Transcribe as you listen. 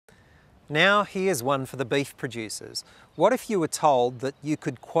Now here's one for the beef producers. What if you were told that you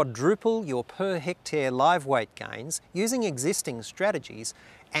could quadruple your per hectare live weight gains using existing strategies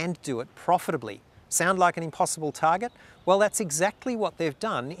and do it profitably? Sound like an impossible target? Well, that's exactly what they've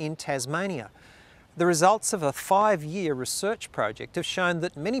done in Tasmania. The results of a 5-year research project have shown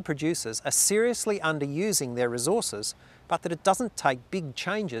that many producers are seriously underusing their resources, but that it doesn't take big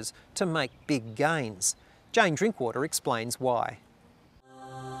changes to make big gains. Jane Drinkwater explains why.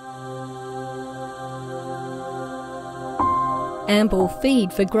 Ample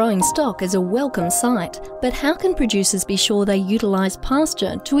feed for growing stock is a welcome sight, but how can producers be sure they utilise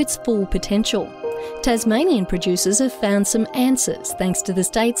pasture to its full potential? Tasmanian producers have found some answers thanks to the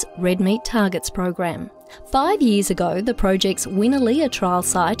state's Red Meat Targets program. 5 years ago, the project's Winnaleah trial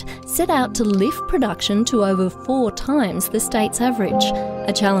site set out to lift production to over 4 times the state's average,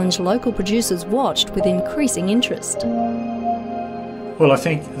 a challenge local producers watched with increasing interest. Well, I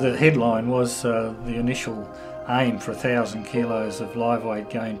think the headline was the initial aim for 1,000 kilos of live weight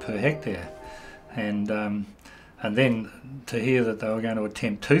gain per hectare, and then to hear that they were going to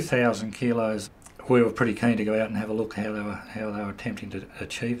attempt 2,000 kilos, we were pretty keen to go out and have a look how they were attempting to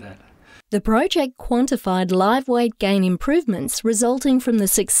achieve that. The project quantified live weight gain improvements resulting from the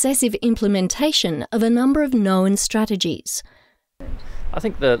successive implementation of a number of known strategies. I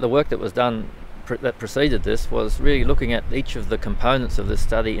think the work that was done that preceded this was really looking at each of the components of this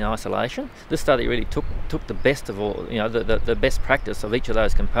study in isolation. This study really took the best of all, the best practice of each of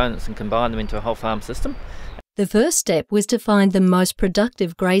those components and combined them into a whole farm system. The first step was to find the most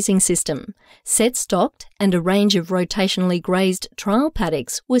productive grazing system. Set stocked and a range of rotationally grazed trial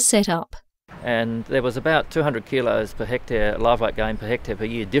paddocks were set up. And there was about 200 kilos per hectare live weight gain per hectare per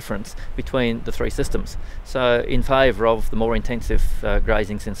year difference between the 3 systems. So in favour of the more intensive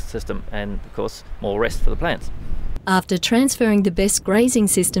grazing system and of course more rest for the plants. After transferring the best grazing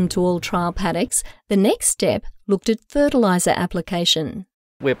system to all trial paddocks, the next step looked at fertiliser application.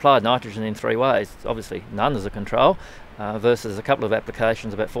 We applied nitrogen in 3 ways, obviously none as a control versus a couple of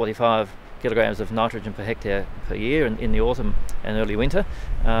applications, about 45 kilograms of nitrogen per hectare per year in the autumn and early winter,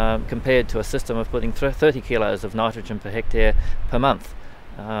 compared to a system of putting 30 kilos of nitrogen per hectare per month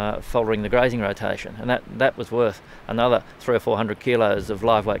following the grazing rotation, and that was worth another 300 or 400 kilos of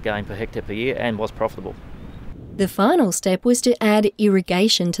live weight gain per hectare per year and was profitable. The final step was to add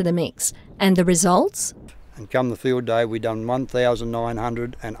irrigation to the mix, and the results? And come the field day, we done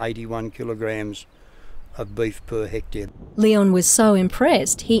 1,981 kilograms of beef per hectare. Leon was so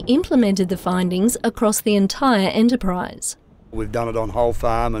impressed he implemented the findings across the entire enterprise. We've done it on whole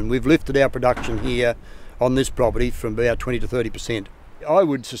farm and we've lifted our production here on this property from about 20 to 30%. I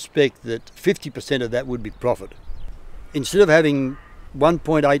would suspect that 50% of that would be profit. Instead of having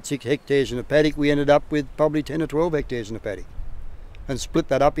 1.86 hectares in a paddock, we ended up with probably 10 or 12 hectares in a paddock and split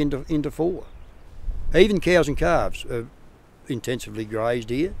that up into 4. Even cows and calves are intensively grazed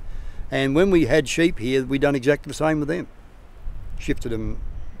here. And when we had sheep here, we done exactly the same with them. Shifted them,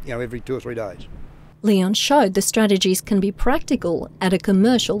 every 2 or 3 days. Leon showed the strategies can be practical at a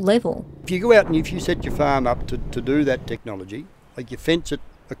commercial level. If you go out and if you set your farm up to do that technology, like you fence it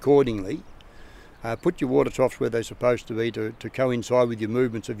accordingly, put your water troughs where they're supposed to be to coincide with your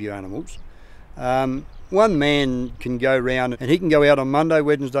movements of your animals. One man can go round and he can go out on Monday,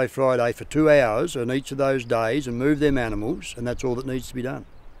 Wednesday, Friday for 2 hours on each of those days and move them animals, and that's all that needs to be done.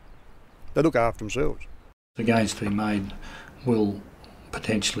 They look after themselves. The gains to be made will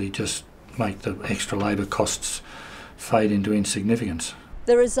potentially just make the extra labour costs fade into insignificance.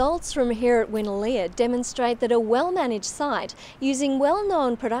 The results from here at Winnaleah demonstrate that a well-managed site using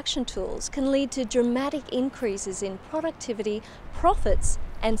well-known production tools can lead to dramatic increases in productivity, profits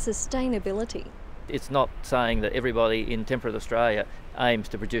and sustainability. It's not saying that everybody in temperate Australia aims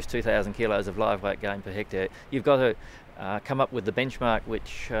to produce 2,000 kilos of live weight gain per hectare. You've got to come up with the benchmark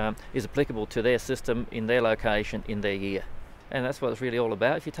which is applicable to their system, in their location, in their year. And that's what it's really all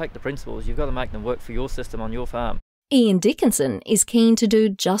about. If you take the principles, you've got to make them work for your system on your farm. Ian Dickinson is keen to do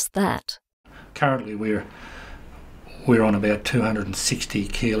just that. Currently we're on about 260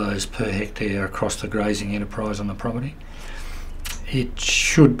 kilos per hectare across the grazing enterprise on the property. It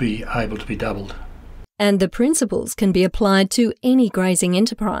should be able to be doubled. And the principles can be applied to any grazing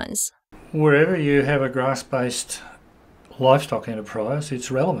enterprise. Wherever you have a grass-based livestock enterprise,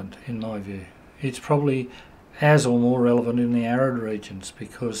 it's relevant in my view. It's probably as or more relevant in the arid regions,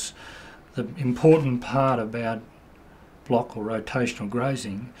 because the important part about block or rotational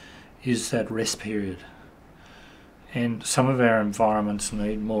grazing is that rest period. And some of our environments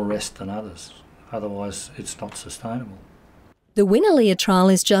need more rest than others, otherwise it's not sustainable. The Winnaleah trial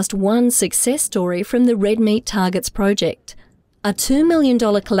is just one success story from the Red Meat Targets project. A $2 million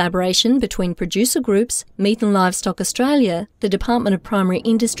collaboration between producer groups, Meat and Livestock Australia, the Department of Primary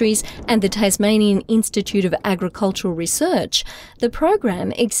Industries and the Tasmanian Institute of Agricultural Research, the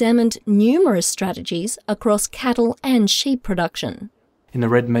program examined numerous strategies across cattle and sheep production. In the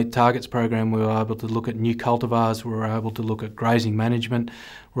Red Meat Targets program, we were able to look at new cultivars, we were able to look at grazing management,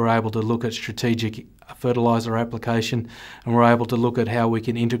 we were able to look at strategic fertiliser application, and we're able to look at how we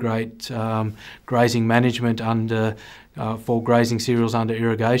can integrate grazing management for grazing cereals under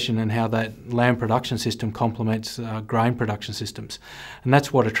irrigation, and how that land production system complements grain production systems. And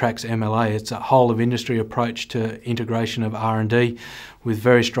that's what attracts MLA. It's a whole of industry approach to integration of R&D with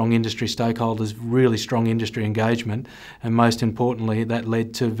very strong industry stakeholders, really strong industry engagement, and most importantly that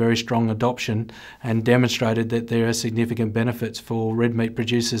led to very strong adoption and demonstrated that there are significant benefits for red meat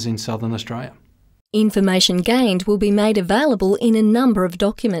producers in Southern Australia. Information gained will be made available in a number of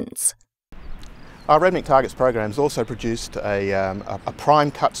documents. Our Red Meat Targets program has also produced a prime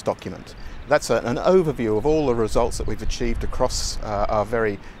cuts document. That's an overview of all the results that we've achieved across our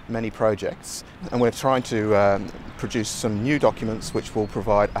very many projects, and we're trying to produce some new documents which will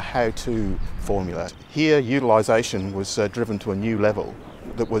provide a how-to formula. Here, utilisation was driven to a new level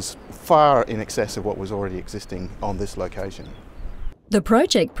that was far in excess of what was already existing on this location. The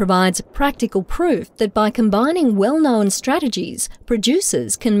project provides practical proof that by combining well-known strategies,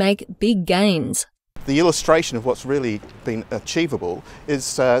 producers can make big gains. The illustration of what's really been achievable is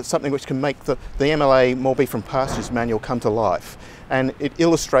something which can make the MLA More Beef from Pastures manual come to life, and it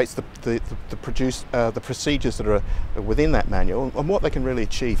illustrates the procedures that are within that manual and what they can really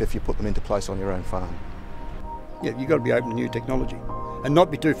achieve if you put them into place on your own farm. Yeah, you've got to be open to new technology and not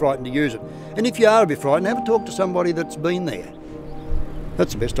be too frightened to use it. And if you are a bit frightened, have a talk to somebody that's been there.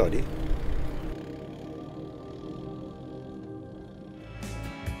 That's the best idea.